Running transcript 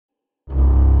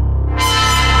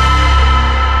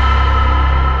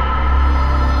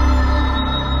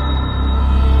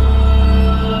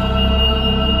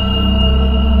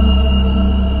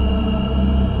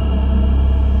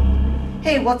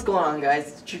What's going on, guys?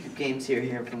 It's Jacob Games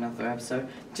here for another episode.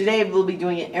 Today we'll be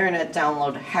doing an internet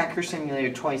download Hacker Simulator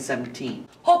 2017.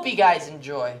 Hope you guys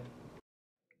enjoy.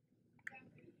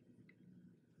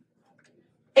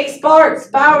 Hey Sparks,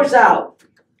 power's out!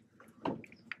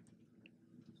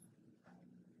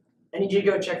 I need you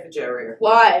to go check the generator.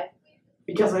 Why?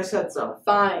 Because I said so.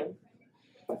 Fine.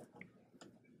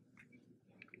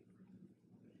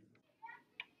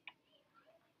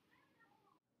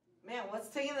 Man, what's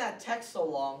taking that text so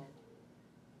long?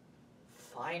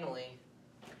 Finally.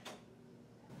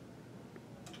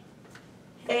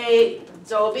 Hey,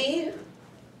 Toby?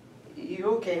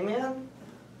 You okay, man?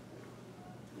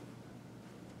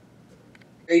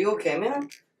 Are you okay, man?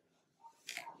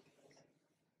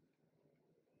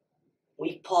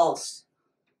 Weak pulse.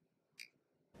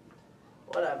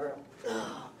 Whatever.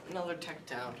 Ugh, another tech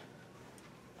down.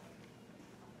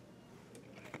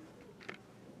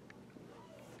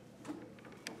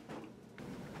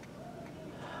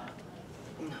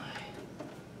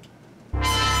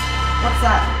 What's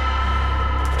that?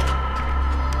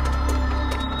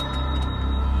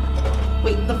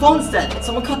 Wait, the phone's dead.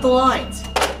 Someone cut the lines.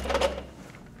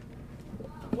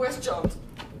 Where's Jones?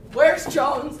 Where's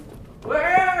Jones?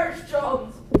 Where's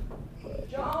Jones?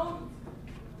 Jones?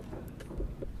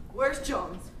 Where's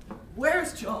Jones?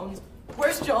 Where's Jones?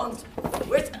 Where's Jones?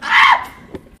 Where's... Ah!